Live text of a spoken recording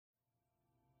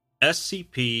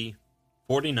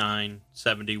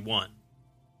SCP-4971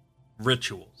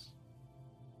 Rituals.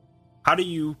 How do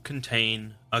you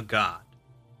contain a god?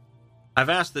 I've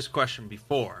asked this question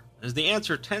before, as the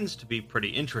answer tends to be pretty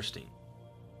interesting.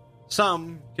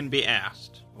 Some can be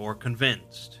asked, or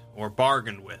convinced, or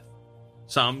bargained with.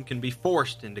 Some can be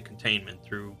forced into containment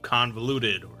through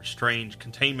convoluted or strange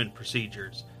containment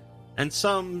procedures, and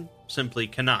some simply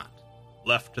cannot,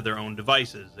 left to their own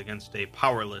devices against a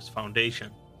powerless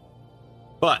Foundation.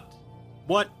 But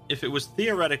what if it was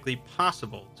theoretically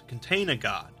possible to contain a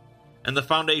god, and the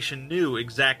Foundation knew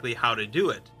exactly how to do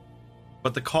it,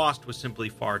 but the cost was simply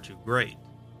far too great?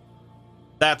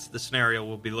 That's the scenario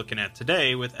we'll be looking at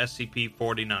today with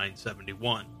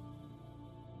SCP-4971.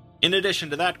 In addition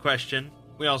to that question,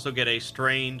 we also get a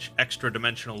strange,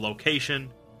 extra-dimensional location,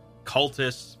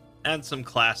 cultists, and some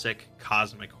classic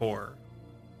cosmic horror.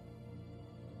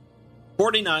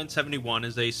 4971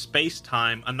 is a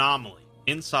space-time anomaly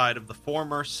inside of the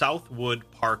former Southwood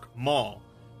Park Mall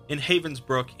in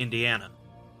Havensbrook, Indiana.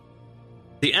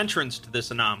 The entrance to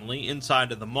this anomaly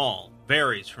inside of the mall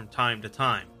varies from time to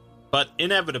time, but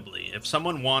inevitably, if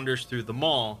someone wanders through the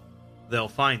mall, they'll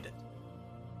find it.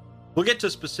 We'll get to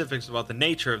specifics about the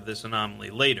nature of this anomaly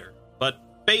later,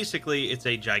 but basically it's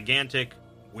a gigantic,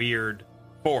 weird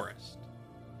forest.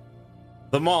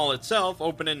 The mall itself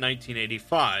opened in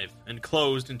 1985 and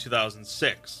closed in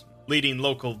 2006, leading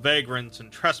local vagrants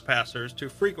and trespassers to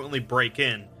frequently break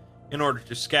in order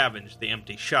to scavenge the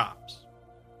empty shops.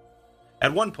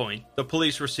 At one point, the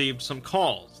police received some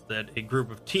calls that a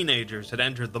group of teenagers had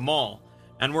entered the mall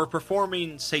and were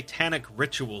performing satanic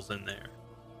rituals in there.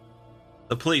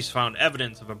 The police found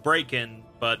evidence of a break-in,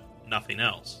 but nothing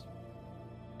else.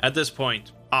 At this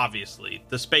point, obviously,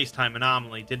 the space-time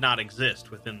anomaly did not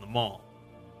exist within the mall.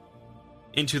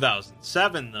 In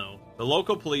 2007, though, the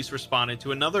local police responded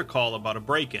to another call about a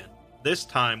break-in, this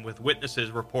time with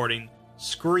witnesses reporting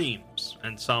screams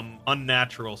and some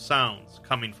unnatural sounds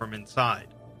coming from inside.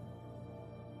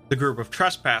 The group of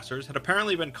trespassers had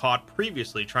apparently been caught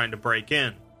previously trying to break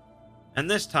in, and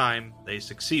this time they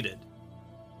succeeded.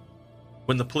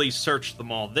 When the police searched the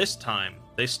mall this time,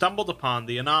 they stumbled upon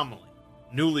the anomaly,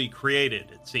 newly created,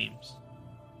 it seems.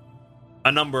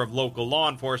 A number of local law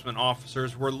enforcement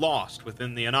officers were lost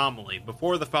within the anomaly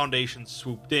before the Foundation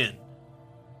swooped in,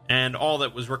 and all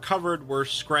that was recovered were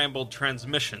scrambled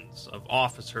transmissions of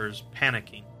officers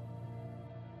panicking.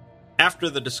 After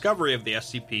the discovery of the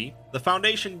SCP, the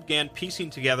Foundation began piecing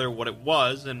together what it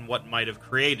was and what might have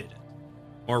created it,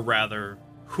 or rather,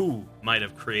 who might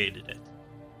have created it.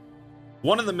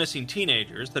 One of the missing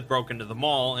teenagers that broke into the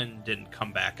mall and didn't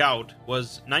come back out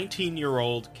was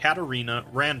 19-year-old Katarina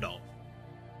Randolph.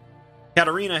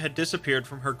 Katarina had disappeared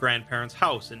from her grandparents'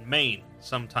 house in Maine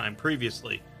sometime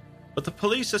previously, but the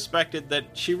police suspected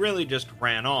that she really just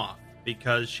ran off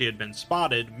because she had been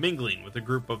spotted mingling with a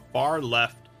group of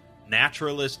far-left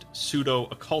naturalist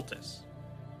pseudo-occultists,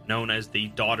 known as the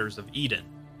Daughters of Eden.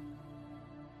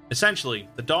 Essentially,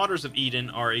 the Daughters of Eden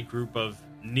are a group of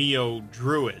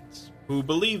neo-druids who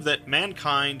believe that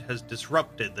mankind has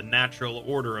disrupted the natural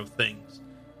order of things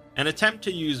and attempt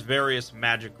to use various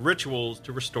magic rituals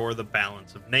to restore the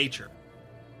balance of nature.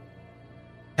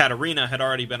 Katarina had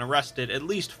already been arrested at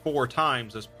least 4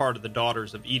 times as part of the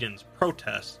Daughters of Eden's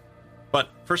protests, but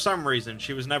for some reason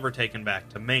she was never taken back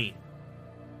to Maine.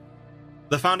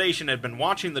 The Foundation had been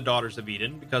watching the Daughters of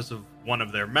Eden because of one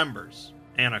of their members,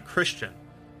 Anna Christian,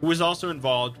 who was also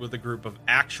involved with a group of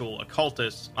actual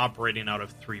occultists operating out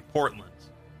of 3 Portlands.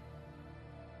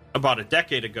 About a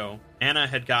decade ago, Anna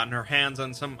had gotten her hands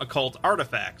on some occult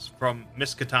artifacts from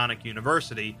Miskatonic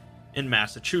University in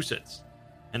Massachusetts,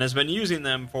 and has been using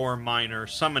them for minor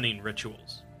summoning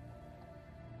rituals.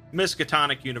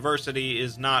 Miskatonic University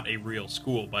is not a real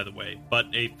school, by the way, but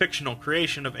a fictional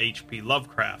creation of H.P.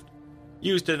 Lovecraft,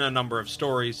 used in a number of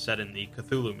stories set in the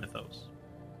Cthulhu mythos.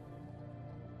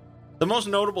 The most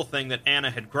notable thing that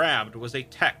Anna had grabbed was a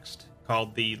text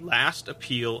called The Last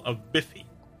Appeal of Biffy.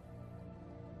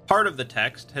 Part of the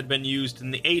text had been used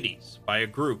in the 80s by a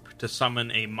group to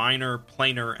summon a minor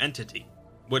planar entity,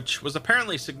 which was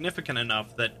apparently significant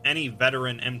enough that any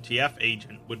veteran MTF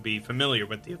agent would be familiar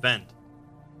with the event.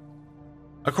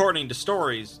 According to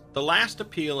stories, The Last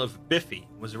Appeal of Biffy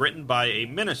was written by a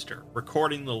minister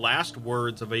recording the last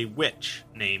words of a witch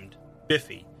named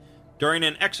Biffy during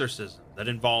an exorcism that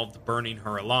involved burning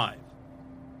her alive.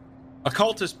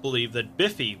 Occultists believe that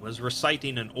Biffy was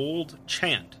reciting an old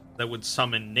chant that would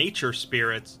summon nature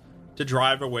spirits to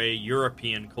drive away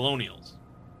European colonials.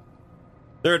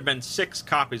 There had been 6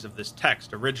 copies of this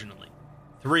text originally,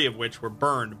 3 of which were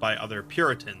burned by other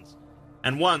Puritans,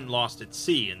 and one lost at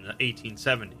sea in the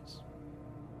 1870s.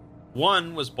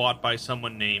 One was bought by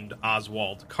someone named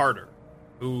Oswald Carter,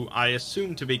 who I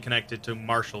assume to be connected to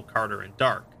Marshall Carter and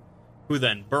Dark, who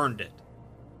then burned it.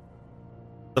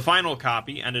 The final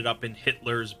copy ended up in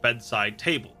Hitler's bedside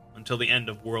table until the end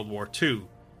of World War II,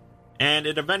 and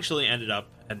it eventually ended up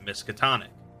at Miskatonic.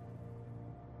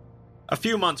 A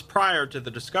few months prior to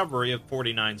the discovery of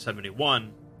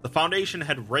 4971, the Foundation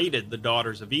had raided the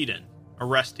Daughters of Eden,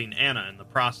 arresting Anna in the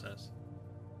process.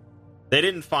 They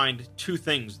didn't find two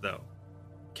things, though: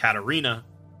 Katerina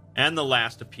and the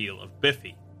last appeal of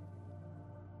Biffy.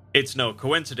 It's no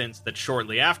coincidence that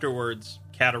shortly afterwards,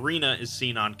 Katerina is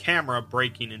seen on camera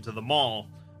breaking into the mall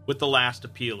with the last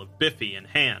appeal of Biffy in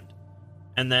hand,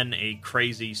 and then a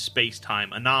crazy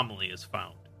space-time anomaly is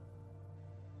found.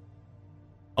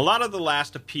 A lot of the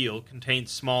last appeal contains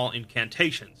small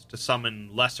incantations to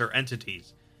summon lesser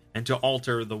entities and to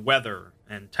alter the weather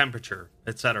and temperature,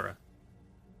 etc.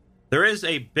 There is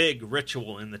a big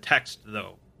ritual in the text,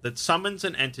 though, that summons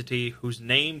an entity whose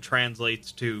name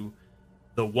translates to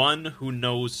the one who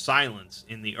knows silence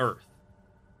in the earth.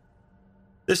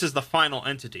 This is the final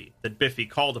entity that Biffy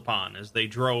called upon as they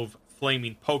drove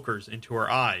flaming pokers into her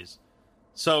eyes,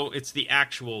 so it's the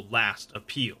actual last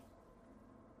appeal.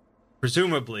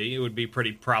 Presumably, it would be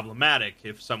pretty problematic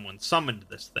if someone summoned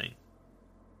this thing.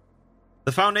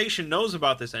 The Foundation knows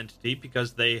about this entity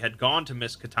because they had gone to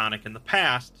Miskatonic in the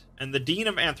past, and the Dean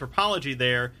of Anthropology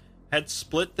there had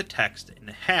split the text in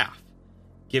half,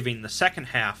 giving the second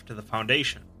half to the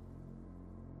Foundation.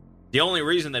 The only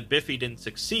reason that Biffy didn't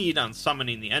succeed on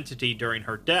summoning the entity during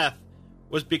her death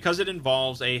was because it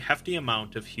involves a hefty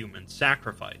amount of human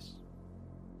sacrifice.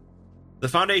 The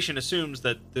Foundation assumes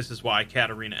that this is why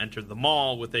Katerina entered the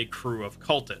mall with a crew of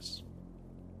cultists.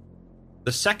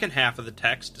 The second half of the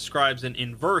text describes an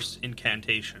inverse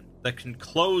incantation that can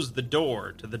close the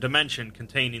door to the dimension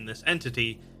containing this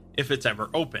entity if it's ever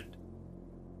opened.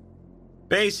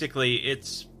 Basically,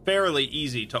 it's fairly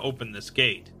easy to open this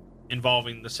gate,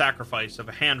 involving the sacrifice of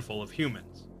a handful of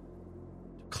humans.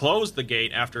 To close the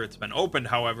gate after it's been opened,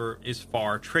 however, is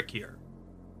far trickier.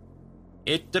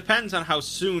 It depends on how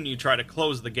soon you try to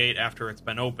close the gate after it's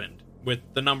been opened, with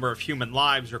the number of human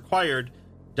lives required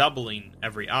doubling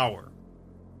every hour.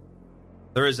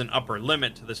 There is an upper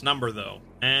limit to this number, though,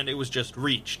 and it was just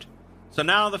reached, so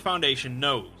now the Foundation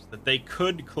knows that they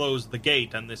could close the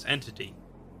gate on this entity,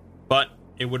 but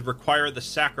it would require the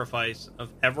sacrifice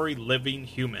of every living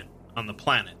human on the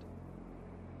planet.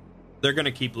 They're going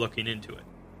to keep looking into it.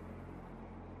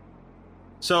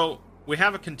 So, we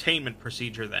have a containment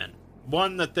procedure then,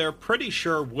 one that they're pretty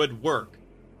sure would work.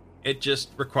 It just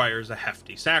requires a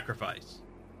hefty sacrifice.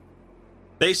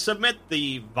 They submit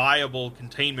the viable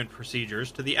containment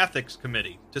procedures to the Ethics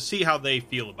Committee to see how they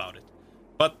feel about it,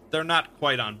 but they're not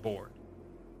quite on board.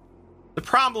 The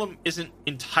problem isn't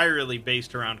entirely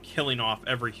based around killing off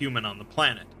every human on the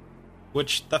planet,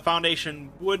 which the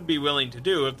Foundation would be willing to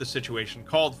do if the situation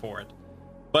called for it,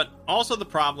 but also the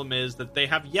problem is that they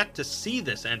have yet to see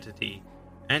this entity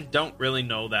and don't really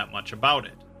know that much about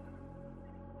it.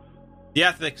 The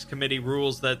Ethics Committee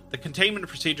rules that the containment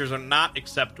procedures are not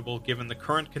acceptable given the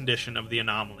current condition of the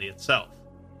anomaly itself.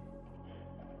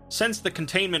 Since the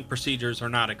containment procedures are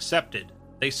not accepted,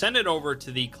 they send it over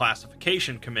to the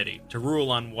Classification Committee to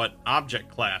rule on what object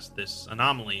class this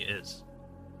anomaly is.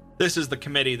 This is the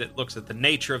committee that looks at the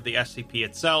nature of the SCP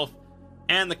itself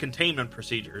and the containment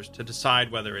procedures to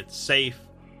decide whether it's safe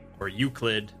or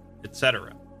Euclid,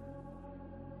 etc.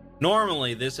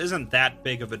 Normally, this isn't that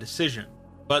big of a decision,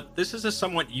 but this is a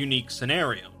somewhat unique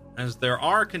scenario, as there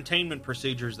are containment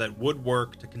procedures that would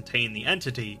work to contain the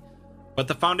entity, but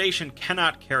the Foundation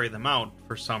cannot carry them out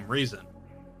for some reason.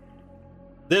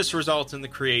 This results in the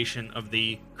creation of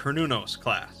the Cernunnos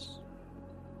class.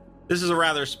 This is a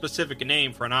rather specific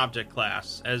name for an object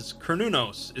class, as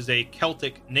Cernunnos is a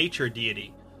Celtic nature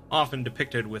deity, often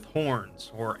depicted with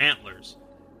horns or antlers,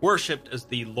 worshipped as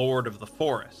the Lord of the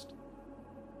Forest.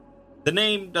 The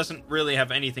name doesn't really have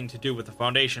anything to do with the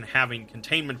Foundation having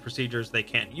containment procedures they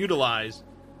can't utilize,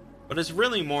 but is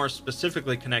really more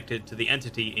specifically connected to the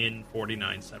entity in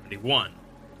 4971,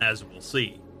 as we'll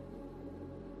see.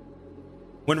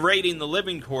 When raiding the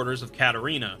living quarters of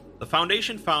Katerina, the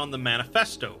Foundation found the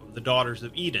manifesto of the Daughters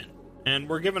of Eden, and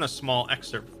were given a small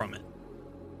excerpt from it.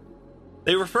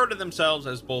 They refer to themselves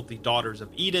as both the Daughters of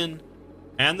Eden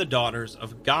and the Daughters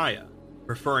of Gaia,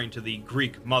 referring to the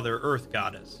Greek Mother Earth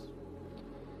goddess.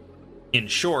 In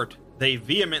short, they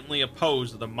vehemently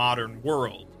oppose the modern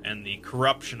world and the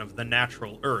corruption of the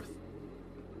natural earth.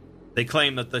 They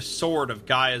claim that the sword of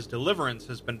Gaia's deliverance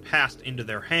has been passed into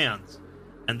their hands,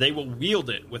 and they will wield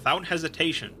it without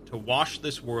hesitation to wash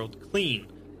this world clean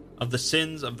of the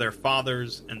sins of their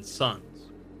fathers and sons.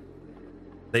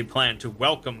 They plan to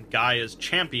welcome Gaia's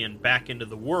champion back into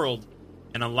the world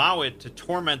and allow it to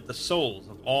torment the souls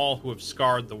of all who have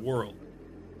scarred the world.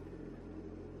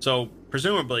 So,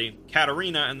 presumably,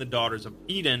 Katarina and the Daughters of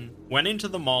Eden went into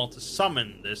the mall to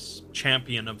summon this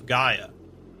champion of Gaia,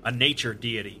 a nature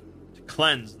deity, to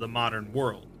cleanse the modern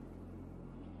world.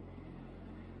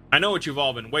 I know what you've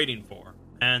all been waiting for,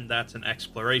 and that's an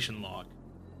exploration log.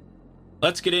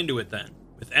 Let's get into it then,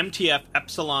 with MTF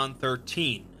Epsilon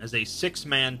 13 as a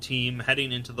 6-man team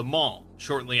heading into the mall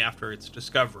shortly after its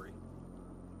discovery.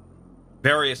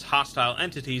 Various hostile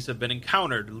entities have been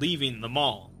encountered leaving the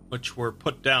mall, which were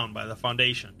put down by the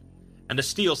Foundation, and a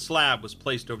steel slab was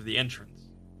placed over the entrance.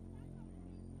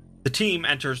 The team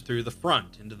enters through the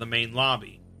front into the main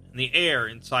lobby, and the air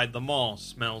inside the mall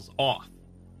smells off,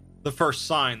 the first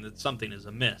sign that something is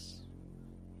amiss.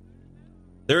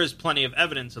 There is plenty of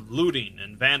evidence of looting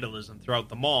and vandalism throughout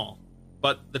the mall,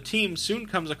 but the team soon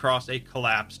comes across a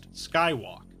collapsed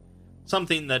skywalk,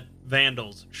 something that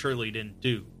vandals surely didn't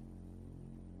do.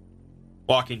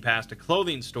 Walking past a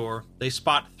clothing store, they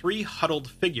spot 3 huddled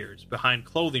figures behind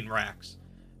clothing racks,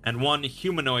 and one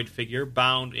humanoid figure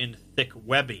bound in thick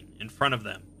webbing in front of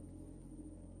them.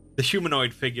 The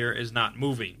humanoid figure is not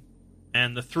moving,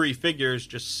 and the 3 figures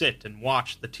just sit and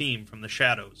watch the team from the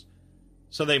shadows,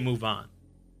 so they move on.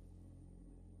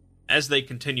 As they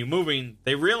continue moving,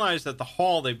 they realize that the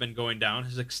hall they've been going down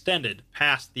has extended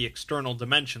past the external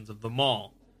dimensions of the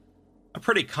mall, a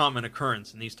pretty common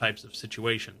occurrence in these types of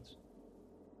situations.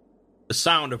 The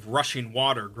sound of rushing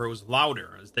water grows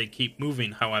louder as they keep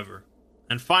moving, however,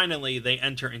 and finally they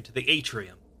enter into the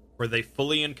atrium, where they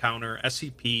fully encounter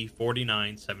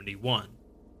SCP-4971.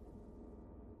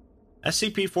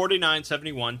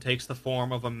 SCP-4971 takes the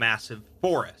form of a massive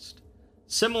forest,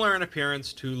 similar in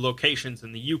appearance to locations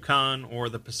in the Yukon or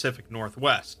the Pacific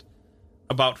Northwest,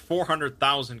 about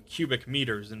 400,000 cubic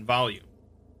meters in volume.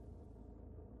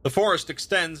 The forest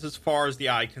extends as far as the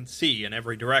eye can see in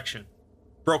every direction,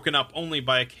 broken up only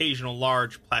by occasional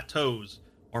large plateaus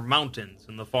or mountains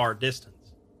in the far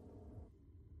distance.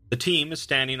 The team is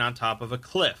standing on top of a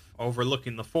cliff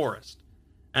overlooking the forest,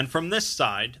 and from this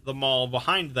side, the mall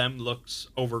behind them looks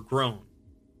overgrown.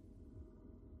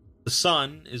 The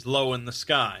sun is low in the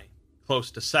sky,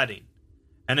 close to setting,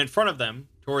 and in front of them,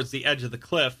 towards the edge of the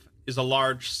cliff, is a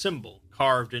large symbol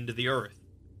carved into the earth.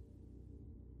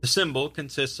 The symbol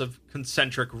consists of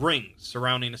concentric rings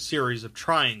surrounding a series of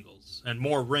triangles and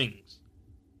more rings.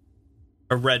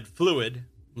 A red fluid,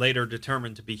 later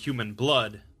determined to be human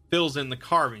blood, fills in the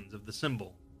carvings of the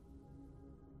symbol.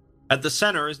 At the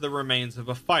center is the remains of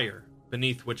a fire,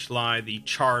 beneath which lie the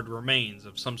charred remains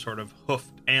of some sort of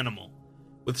hoofed animal,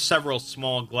 with several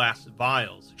small glass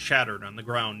vials shattered on the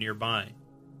ground nearby.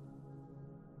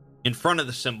 In front of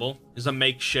the symbol is a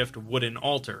makeshift wooden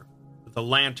altar, with a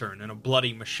lantern and a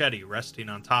bloody machete resting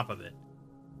on top of it.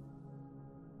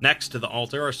 Next to the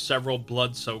altar are several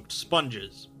blood-soaked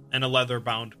sponges and a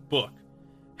leather-bound book,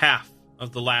 half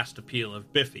of the last appeal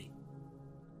of Biffy.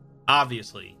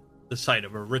 Obviously, the site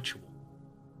of a ritual.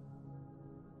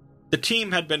 The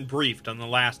team had been briefed on the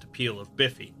last appeal of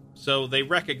Biffy, so they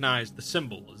recognized the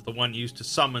symbol as the one used to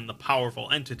summon the powerful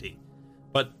entity,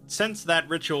 but since that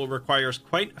ritual requires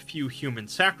quite a few human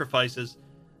sacrifices,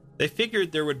 they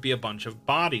figured there would be a bunch of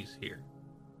bodies here.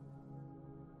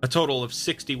 A total of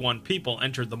 61 people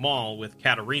entered the mall with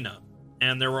Katarina,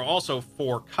 and there were also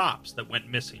 4 cops that went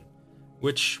missing,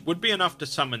 which would be enough to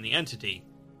summon the entity,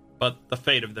 but the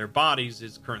fate of their bodies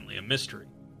is currently a mystery.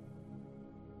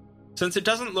 Since it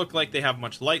doesn't look like they have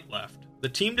much light left, the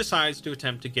team decides to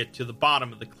attempt to get to the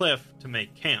bottom of the cliff to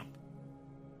make camp.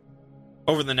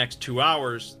 Over the next 2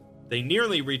 hours, they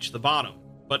nearly reach the bottom,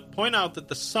 but point out that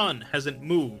the sun hasn't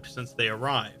moved since they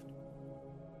arrived.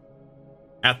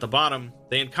 At the bottom,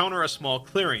 they encounter a small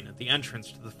clearing at the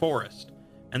entrance to the forest,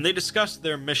 and they discuss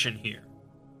their mission here.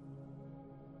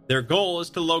 Their goal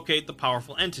is to locate the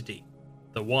powerful entity,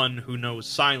 the one who knows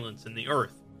silence in the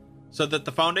earth, so that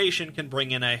the Foundation can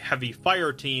bring in a heavy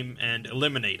fire team and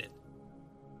eliminate it.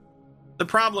 The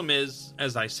problem is,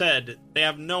 as I said, they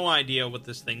have no idea what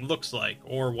this thing looks like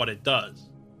or what it does.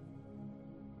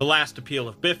 The last appeal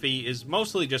of Biffy is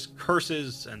mostly just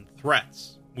curses and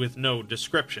threats, with no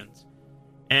descriptions,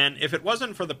 and if it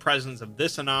wasn't for the presence of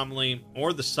this anomaly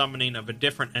or the summoning of a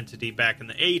different entity back in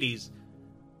the 80s,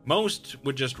 most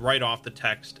would just write off the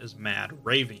text as mad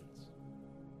ravings.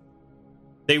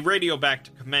 They radio back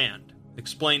to command,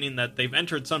 explaining that they've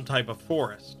entered some type of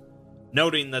forest,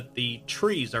 noting that the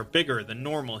trees are bigger than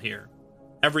normal here,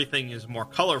 everything is more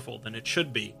colorful than it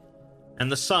should be,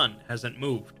 and the sun hasn't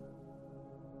moved.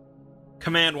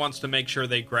 Command wants to make sure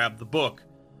they grab the book,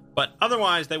 but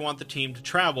otherwise they want the team to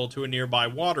travel to a nearby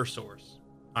water source,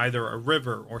 either a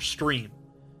river or stream,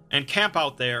 and camp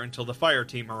out there until the fire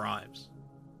team arrives.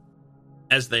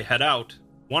 As they head out,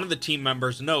 one of the team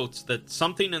members notes that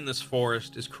something in this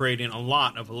forest is creating a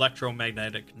lot of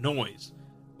electromagnetic noise,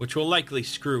 which will likely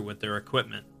screw with their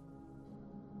equipment.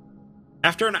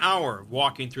 After an hour of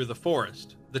walking through the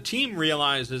forest, the team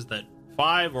realizes that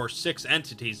 5 or 6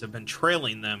 entities have been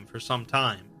trailing them for some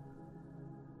time.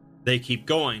 They keep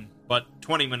going, but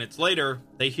 20 minutes later,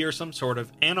 they hear some sort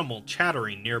of animal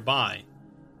chattering nearby,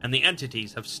 and the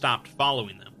entities have stopped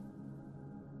following them.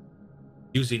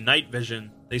 Using night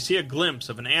vision, they see a glimpse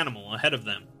of an animal ahead of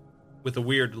them, with a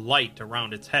weird light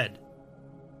around its head.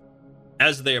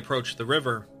 As they approach the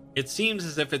river, it seems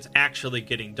as if it's actually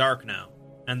getting dark now,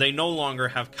 and they no longer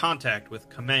have contact with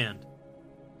Command.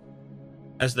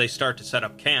 As they start to set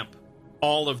up camp,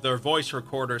 all of their voice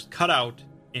recorders cut out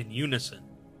in unison.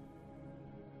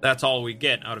 That's all we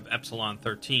get out of Epsilon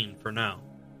 13 for now.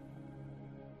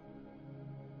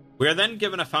 We are then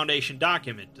given a Foundation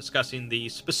document discussing the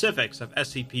specifics of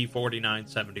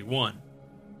SCP-4971.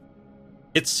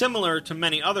 It's similar to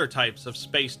many other types of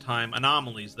space-time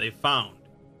anomalies they've found,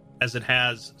 as it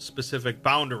has specific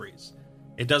boundaries,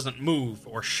 it doesn't move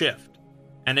or shift,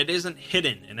 and it isn't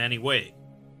hidden in any way.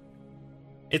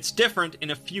 It's different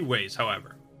in a few ways,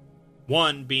 however.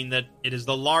 One being that it is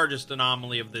the largest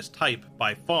anomaly of this type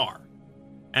by far,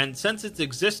 and since its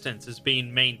existence is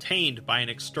being maintained by an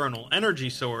external energy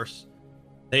source,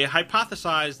 they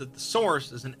hypothesize that the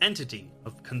source is an entity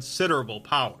of considerable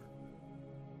power.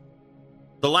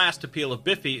 The last appeal of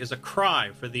Biffy is a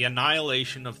cry for the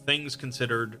annihilation of things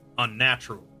considered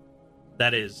unnatural,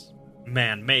 that is,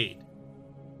 man-made.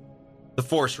 The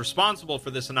force responsible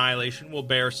for this annihilation will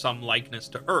bear some likeness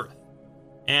to Earth,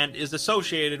 and is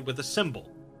associated with a symbol,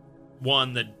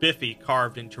 one that Biffy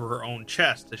carved into her own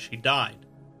chest as she died.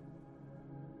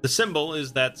 The symbol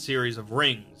is that series of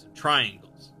rings and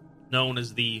triangles, known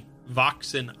as the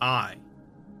Voxen Eye.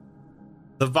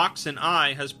 The Voxen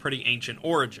Eye has pretty ancient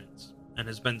origins, and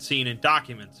has been seen in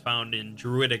documents found in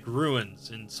Druidic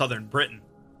ruins in southern Britain.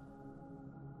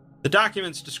 The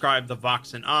documents describe the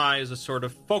Voxen Eye as a sort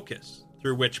of focus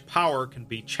through which power can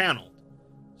be channeled,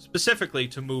 specifically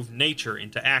to move nature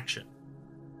into action.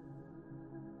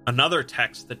 Another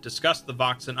text that discussed the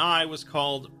Voxen Eye was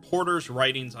called Porter's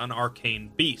Writings on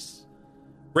Arcane Beasts,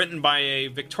 written by a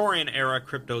Victorian-era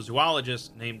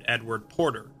cryptozoologist named Edward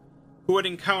Porter, who had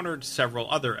encountered several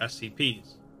other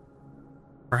SCPs.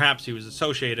 Perhaps he was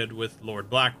associated with Lord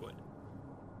Blackwood.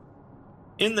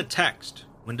 In the text,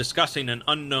 when discussing an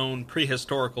unknown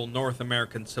prehistorical North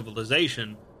American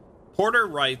civilization, Porter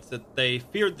writes that they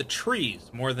feared the trees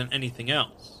more than anything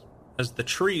else, as the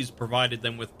trees provided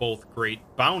them with both great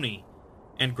bounty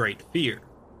and great fear.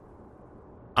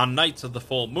 On nights of the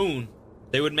full moon,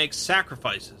 they would make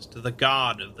sacrifices to the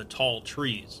god of the tall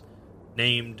trees,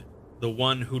 named the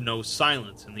One Who Knows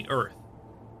Silence in the Earth.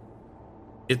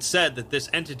 It's said that this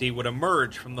entity would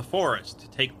emerge from the forest to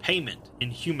take payment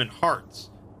in human hearts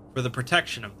for the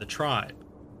protection of the tribe.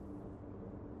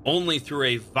 Only through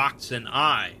a Voxen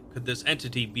Eye could this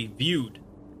entity be viewed,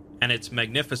 and its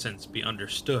magnificence be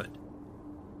understood.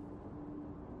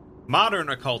 Modern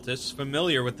occultists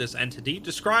familiar with this entity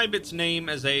describe its name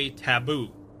as a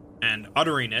taboo, and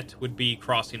uttering it would be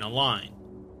crossing a line.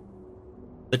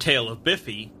 The tale of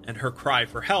Biffy and her cry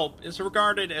for help is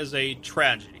regarded as a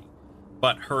tragedy,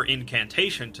 but her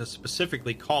incantation to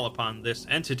specifically call upon this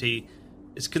entity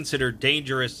is considered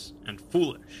dangerous and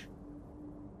foolish.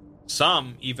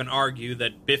 Some even argue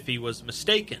that Biffy was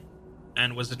mistaken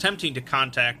and was attempting to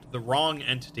contact the wrong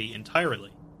entity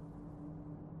entirely.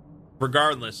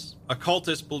 Regardless,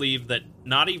 occultists believe that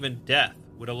not even death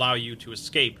would allow you to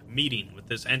escape meeting with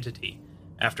this entity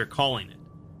after calling it.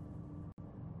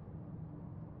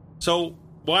 So,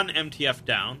 one MTF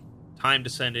down, time to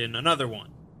send in another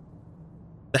one.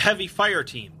 The heavy fire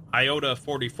team, Iota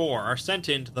 44, are sent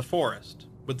into the forest,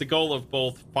 with the goal of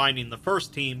both finding the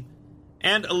first team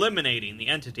and eliminating the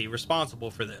entity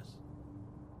responsible for this.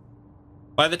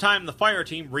 By the time the fire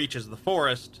team reaches the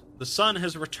forest, the sun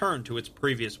has returned to its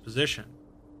previous position.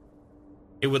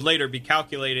 It would later be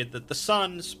calculated that the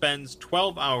sun spends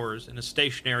 12 hours in a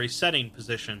stationary setting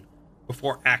position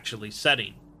before actually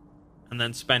setting, and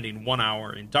then spending 1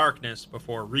 hour in darkness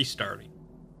before restarting.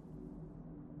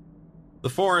 The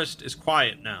forest is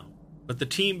quiet now, but the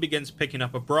team begins picking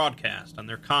up a broadcast on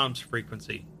their comms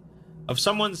frequency of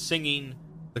someone singing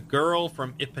 "The Girl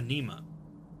from Ipanema."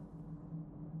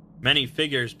 Many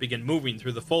figures begin moving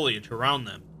through the foliage around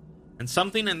them, and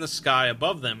something in the sky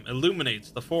above them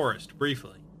illuminates the forest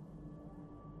briefly.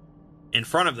 In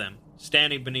front of them,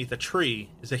 standing beneath a tree,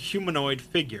 is a humanoid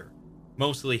figure,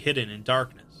 mostly hidden in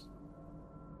darkness.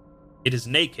 It is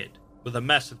naked, with a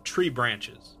mess of tree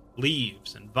branches,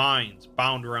 leaves, and vines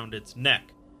bound around its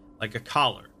neck like a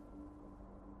collar.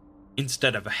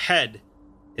 Instead of a head,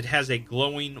 it has a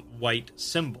glowing white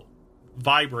symbol,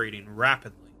 vibrating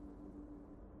rapidly.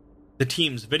 The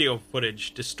team's video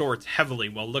footage distorts heavily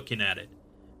while looking at it,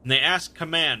 and they ask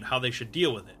Command how they should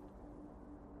deal with it.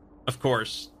 Of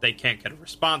course, they can't get a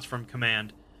response from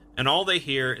Command, and all they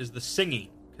hear is the singing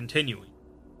continuing.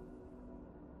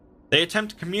 They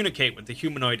attempt to communicate with the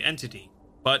humanoid entity,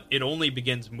 but it only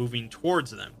begins moving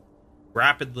towards them,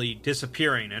 rapidly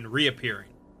disappearing and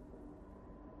reappearing.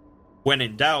 When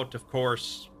in doubt, of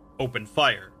course, open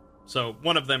fire, so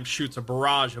one of them shoots a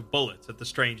barrage of bullets at the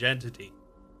strange entity.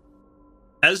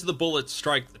 As the bullets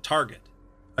strike the target,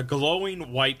 a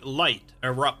glowing white light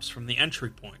erupts from the entry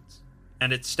points,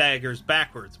 and it staggers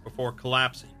backwards before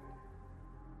collapsing.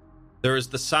 There is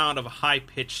the sound of a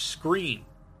high-pitched scream,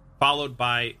 followed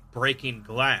by breaking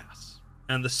glass,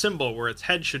 and the symbol where its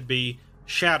head should be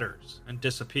shatters and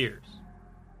disappears.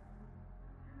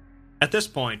 At this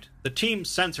point, the team's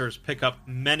sensors pick up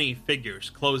many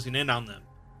figures closing in on them,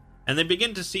 and they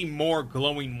begin to see more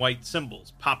glowing white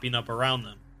symbols popping up around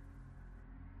them.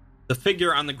 The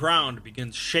figure on the ground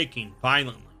begins shaking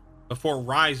violently, before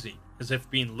rising as if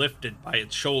being lifted by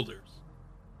its shoulders.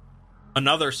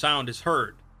 Another sound is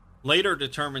heard, later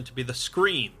determined to be the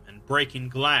scream and breaking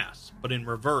glass, but in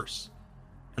reverse,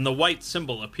 and the white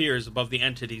symbol appears above the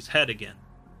entity's head again.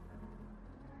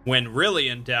 When really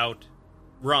in doubt,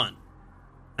 run,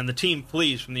 and the team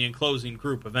flees from the enclosing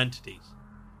group of entities.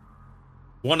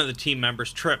 One of the team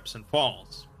members trips and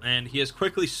falls, and he is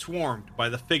quickly swarmed by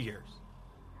the figures.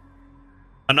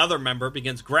 Another member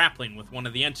begins grappling with one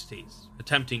of the entities,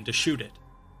 attempting to shoot it.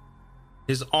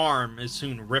 His arm is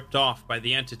soon ripped off by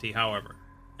the entity, however,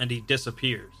 and he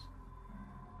disappears.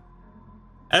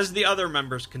 As the other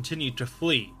members continue to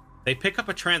flee, they pick up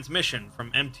a transmission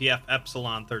from MTF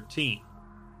Epsilon 13.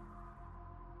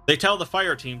 They tell the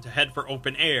fire team to head for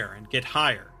open air and get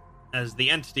higher, as the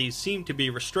entities seem to be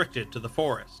restricted to the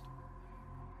forest.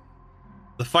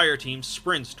 The fire team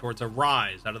sprints towards a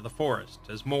rise out of the forest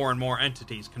as more and more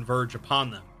entities converge upon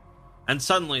them, and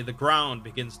suddenly the ground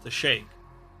begins to shake.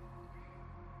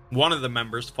 One of the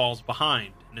members falls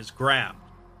behind and is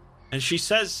grabbed, and she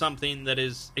says something that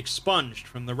is expunged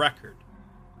from the record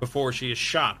before she is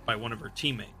shot by one of her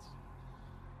teammates.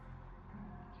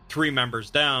 3 members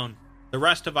down, the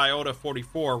rest of Iota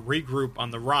 44 regroup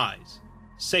on the rise,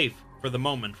 safe for the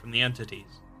moment from the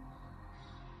entities.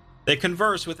 They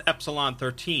converse with Epsilon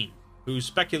 13, who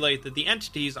speculate that the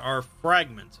entities are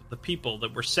fragments of the people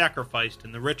that were sacrificed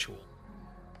in the ritual.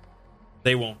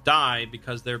 They won't die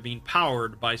because they're being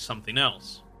powered by something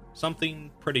else, something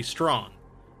pretty strong,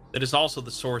 that is also the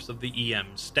source of the EM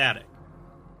static.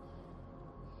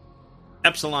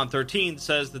 Epsilon 13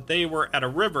 says that they were at a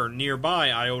river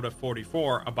nearby Iota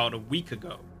 44 about a week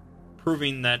ago,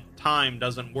 proving that time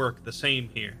doesn't work the same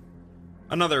here,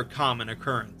 another common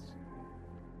occurrence.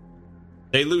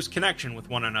 They lose connection with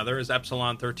one another as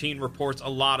Epsilon 13 reports a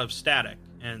lot of static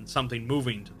and something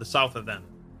moving to the south of them.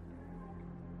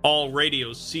 All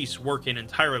radios cease working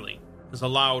entirely as a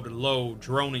loud, low,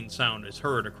 droning sound is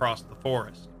heard across the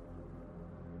forest.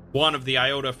 One of the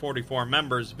Iota 44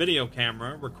 members' video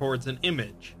camera records an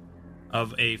image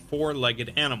of a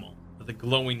 4-legged animal with a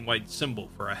glowing white symbol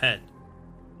for a head.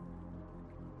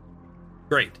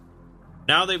 Great.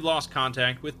 Now they've lost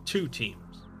contact with 2 teams.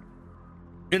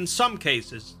 In some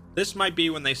cases, this might be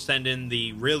when they send in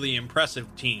the really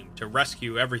impressive team to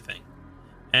rescue everything.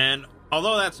 And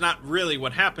although that's not really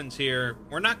what happens here,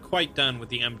 we're not quite done with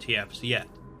the MTFs yet.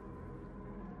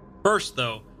 First,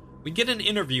 though, we get an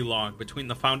interview log between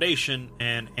the Foundation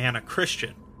and Anna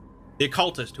Christian, the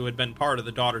occultist who had been part of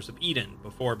the Daughters of Eden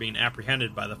before being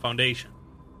apprehended by the Foundation.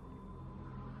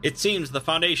 It seems the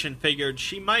Foundation figured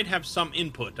she might have some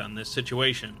input on this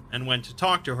situation and went to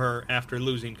talk to her after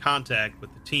losing contact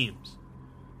with the teams.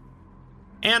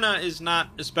 Anna is not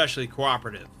especially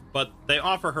cooperative, but they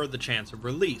offer her the chance of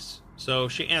release, so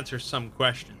she answers some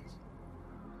questions.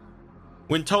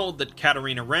 When told that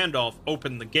Katarina Randolph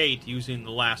opened the gate using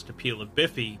the last appeal of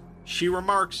Biffy, she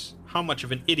remarks how much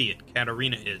of an idiot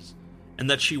Katarina is, and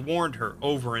that she warned her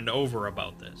over and over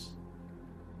about this.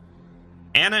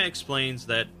 Anna explains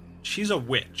that she's a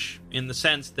witch, in the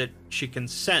sense that she can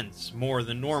sense more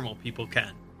than normal people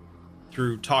can,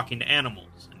 through talking to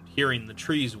animals and hearing the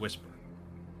trees whisper.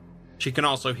 She can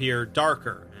also hear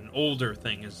darker and older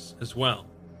thing as well.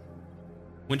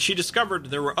 When she discovered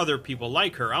there were other people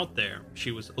like her out there,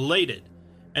 she was elated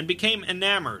and became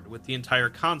enamored with the entire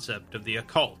concept of the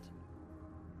occult.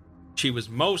 She was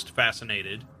most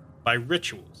fascinated by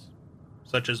rituals,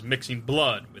 such as mixing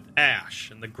blood with ash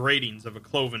and the gratings of a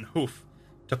cloven hoof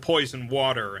to poison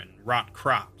water and rot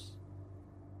crops.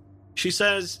 She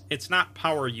says it's not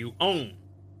power you own,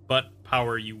 but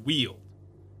power you wield.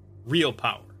 Real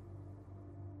power.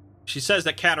 She says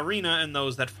that Katerina and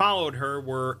those that followed her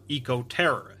were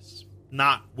eco-terrorists,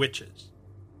 not witches.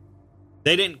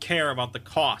 They didn't care about the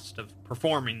cost of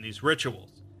performing these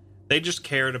rituals. They just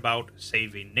cared about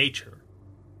saving nature.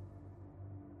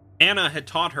 Anna had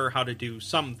taught her how to do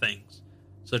some things,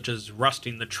 such as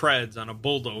rusting the treads on a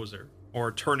bulldozer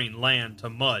or turning land to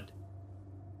mud.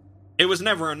 It was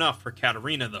never enough for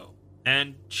Katerina, though,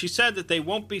 and she said that they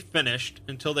won't be finished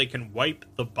until they can wipe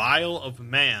the bile of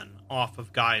man off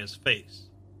of Gaia's face.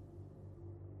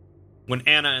 When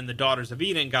Anna and the Daughters of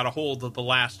Eden got a hold of the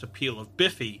last appeal of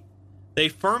Biffy, they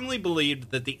firmly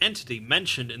believed that the entity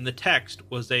mentioned in the text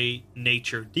was a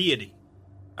nature deity,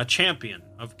 a champion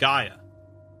of Gaia.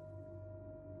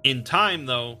 In time,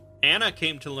 though, Anna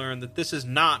came to learn that this is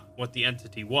not what the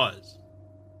entity was.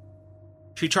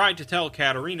 She tried to tell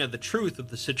Katerina the truth of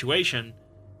the situation,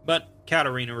 but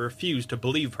Katerina refused to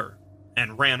believe her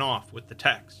and ran off with the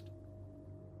text.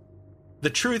 The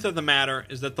truth of the matter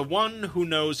is that the one who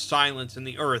knows silence in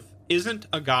the earth isn't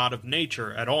a god of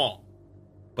nature at all,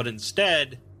 but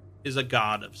instead is a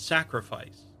god of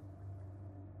sacrifice.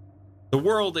 The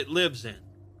world it lives in,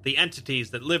 the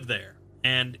entities that live there,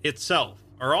 and itself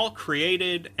are all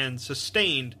created and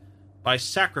sustained by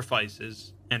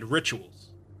sacrifices and rituals.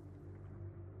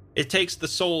 It takes the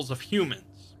souls of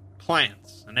humans,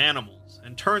 plants, and animals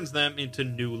and turns them into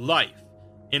new life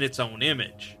in its own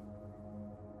image.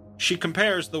 She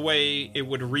compares the way it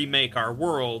would remake our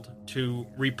world to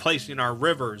replacing our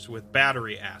rivers with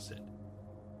battery acid.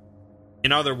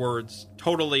 In other words,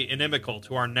 totally inimical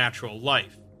to our natural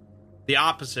life, the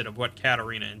opposite of what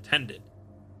Katerina intended.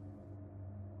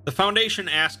 The Foundation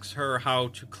asks her how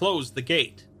to close the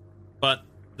gate, but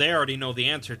they already know the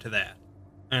answer to that,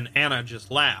 and Anna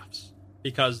just laughs,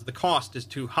 because the cost is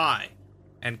too high,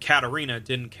 and Katerina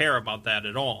didn't care about that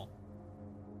at all.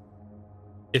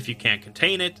 If you can't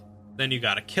contain it, then you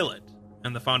gotta kill it,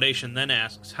 and the Foundation then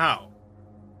asks how.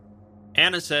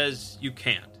 Anna says you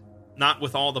can't, not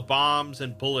with all the bombs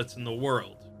and bullets in the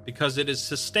world, because it is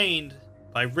sustained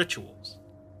by rituals.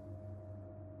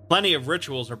 Plenty of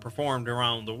rituals are performed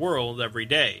around the world every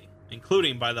day,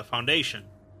 including by the Foundation,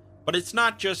 but it's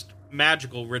not just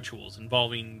magical rituals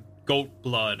involving goat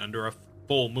blood under a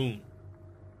full moon.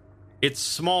 It's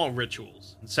small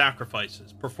rituals and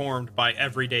sacrifices performed by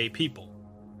everyday people,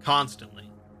 constantly.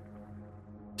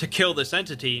 To kill this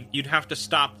entity, you'd have to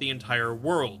stop the entire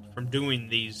world from doing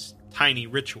these tiny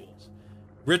rituals.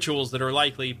 Rituals that are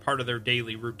likely part of their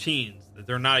daily routines that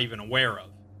they're not even aware of.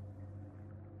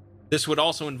 This would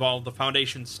also involve the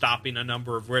Foundation stopping a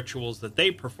number of rituals that they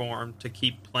perform to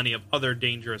keep plenty of other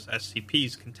dangerous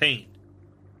SCPs contained.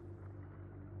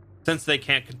 Since they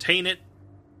can't contain it,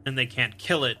 and they can't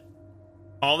kill it,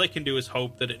 all they can do is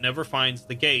hope that it never finds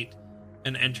the gate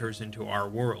and enters into our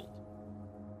world.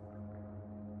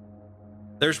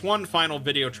 There's one final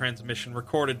video transmission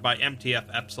recorded by MTF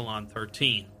Epsilon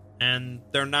 13, and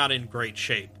they're not in great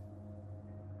shape.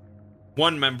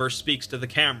 One member speaks to the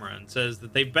camera and says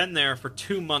that they've been there for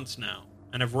 2 months now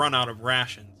and have run out of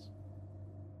rations.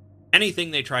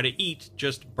 Anything they try to eat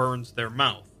just burns their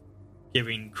mouth,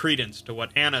 giving credence to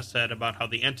what Anna said about how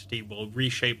the entity will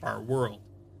reshape our world.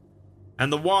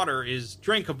 And the water is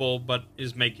drinkable but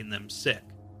is making them sick.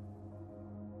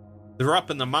 They're up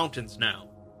in the mountains now,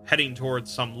 heading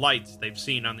towards some lights they've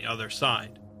seen on the other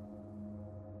side.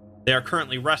 They are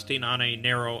currently resting on a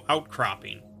narrow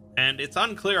outcropping, and it's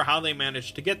unclear how they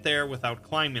managed to get there without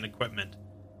climbing equipment,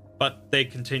 but they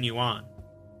continue on.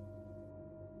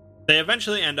 They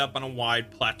eventually end up on a wide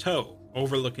plateau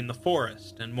overlooking the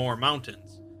forest and more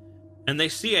mountains, and they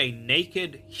see a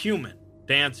naked human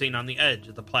dancing on the edge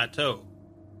of the plateau.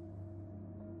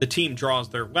 The team draws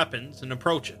their weapons and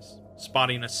approaches,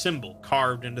 spotting a symbol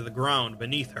carved into the ground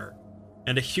beneath her,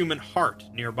 and a human heart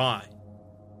nearby.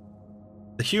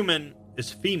 The human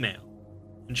is female,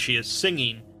 and she is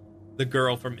singing The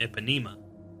Girl from Ipanema.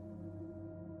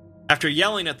 After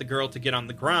yelling at the girl to get on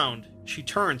the ground, she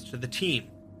turns to the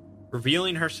team,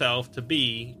 revealing herself to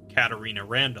be Katerina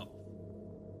Randolph.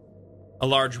 A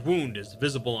large wound is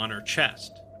visible on her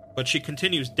chest, but she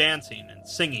continues dancing and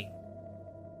singing.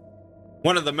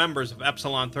 One of the members of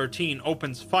Epsilon 13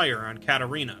 opens fire on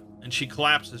Katerina, and she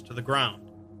collapses to the ground.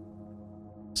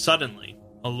 Suddenly,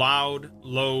 a loud,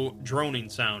 low droning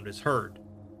sound is heard,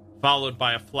 followed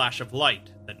by a flash of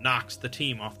light that knocks the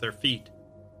team off their feet.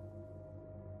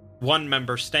 One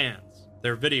member stands,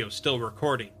 their video still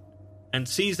recording, and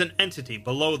sees an entity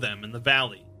below them in the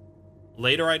valley,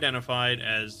 later identified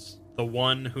as the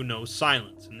one who knows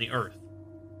silence in the earth.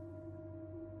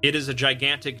 It is a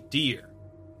gigantic deer,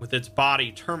 with its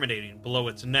body terminating below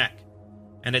its neck,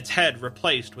 and its head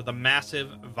replaced with a massive,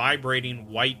 vibrating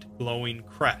white glowing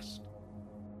crest.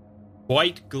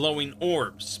 White glowing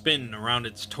orbs spin around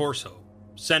its torso,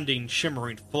 sending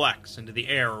shimmering flecks into the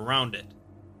air around it,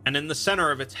 and in the center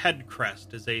of its head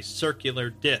crest is a circular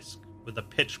disc with a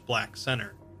pitch-black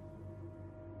center.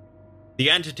 The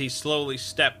entity slowly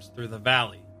steps through the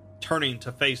valley, turning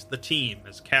to face the team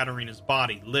as Katarina's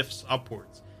body lifts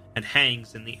upwards and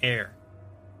hangs in the air.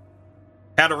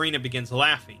 Katarina begins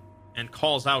laughing and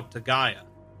calls out to Gaia.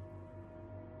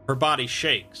 Her body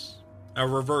shakes, a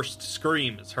reversed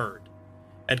scream is heard,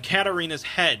 and Katarina's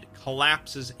head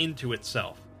collapses into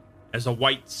itself as a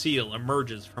white seal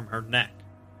emerges from her neck.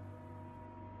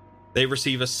 They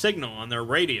receive a signal on their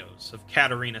radios of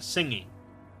Katarina singing,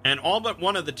 and all but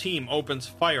one of the team opens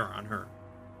fire on her.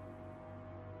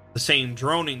 The same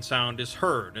droning sound is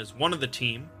heard as one of the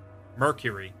team,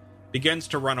 Mercury, begins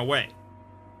to run away.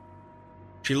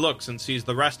 She looks and sees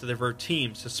the rest of her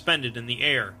team suspended in the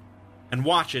air, and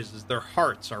watches as their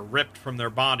hearts are ripped from their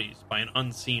bodies by an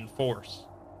unseen force.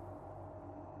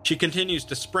 She continues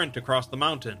to sprint across the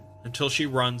mountain until she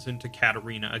runs into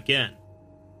Katarina again.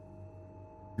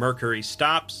 Mercury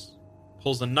stops,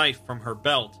 pulls a knife from her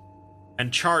belt,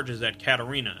 and charges at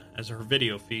Katarina as her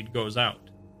video feed goes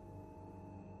out.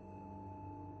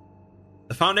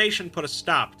 The Foundation put a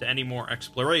stop to any more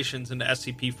explorations into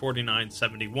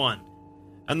SCP-4971,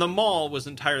 and the mall was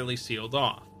entirely sealed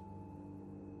off.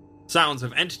 Sounds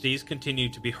of entities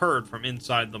continued to be heard from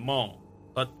inside the mall,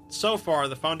 but so far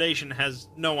the Foundation has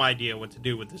no idea what to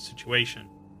do with this situation.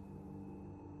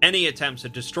 Any attempts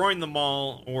at destroying the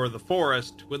mall or the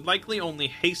forest would likely only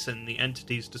hasten the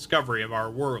entity's discovery of our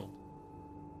world.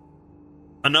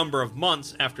 A number of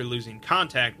months after losing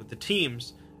contact with the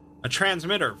teams, a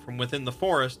transmitter from within the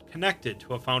forest connected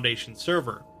to a Foundation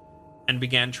server and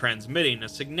began transmitting a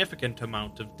significant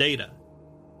amount of data,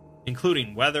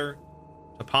 including weather,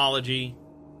 topology,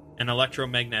 and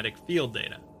electromagnetic field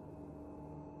data.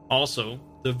 Also,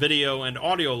 the video and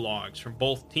audio logs from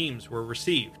both teams were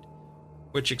received,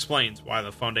 which explains why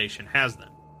the Foundation has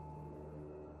them.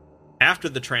 After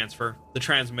the transfer, the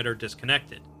transmitter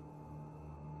disconnected.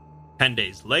 10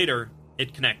 days later,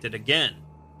 it connected again,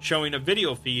 showing a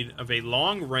video feed of a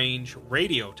long-range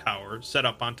radio tower set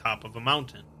up on top of a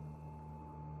mountain.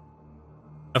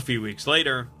 A few weeks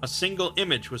later, a single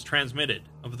image was transmitted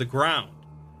of the ground,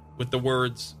 with the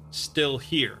words, "Still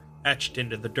here," etched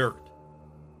into the dirt.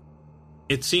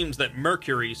 It seems that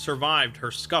Mercury survived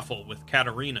her scuffle with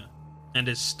Katarina, and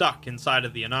is stuck inside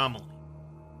of the anomaly,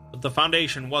 but the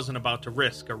Foundation wasn't about to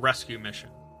risk a rescue mission.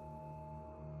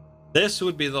 This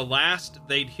would be the last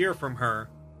they'd hear from her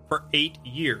for 8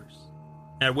 years,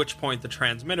 at which point the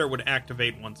transmitter would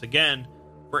activate once again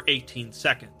for 18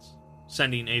 seconds,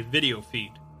 sending a video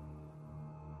feed.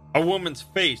 A woman's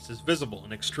face is visible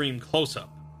in extreme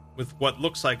close-up, with what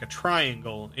looks like a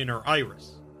triangle in her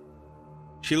iris.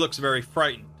 She looks very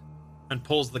frightened, and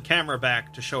pulls the camera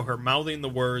back to show her mouthing the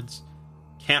words,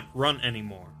 "Can't run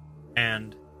anymore,"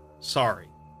 and "Sorry,"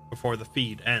 before the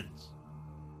feed ends.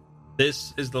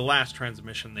 This is the last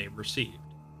transmission they've received.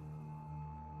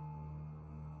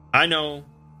 I know.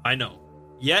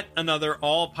 Yet another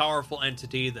all-powerful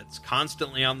entity that's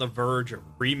constantly on the verge of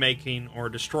remaking or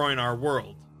destroying our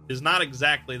world is not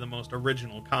exactly the most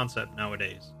original concept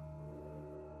nowadays.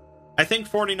 I think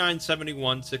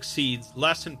 4971 succeeds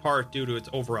less in part due to its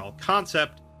overall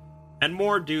concept, and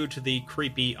more due to the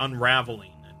creepy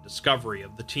unraveling and discovery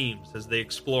of the teams as they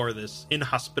explore this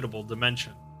inhospitable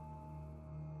dimension.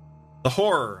 The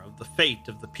horror of the fate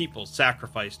of the people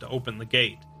sacrificed to open the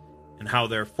gate, and how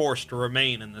they're forced to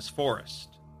remain in this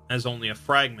forest, as only a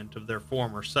fragment of their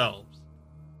former selves.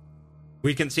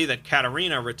 We can see that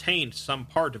Katarina retained some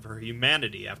part of her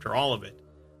humanity after all of it,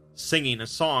 singing a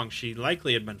song she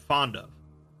likely had been fond of,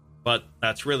 but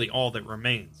that's really all that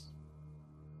remains.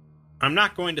 I'm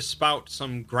not going to spout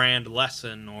some grand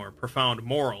lesson or profound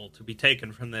moral to be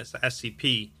taken from this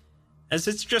SCP, as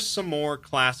it's just some more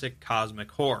classic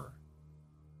cosmic horror.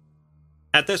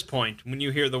 At this point, when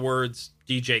you hear the words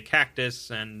DJ Cactus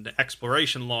and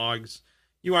exploration logs,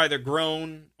 you either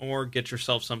groan or get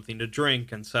yourself something to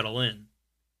drink and settle in.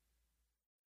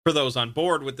 For those on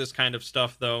board with this kind of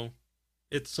stuff, though,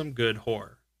 it's some good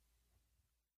horror.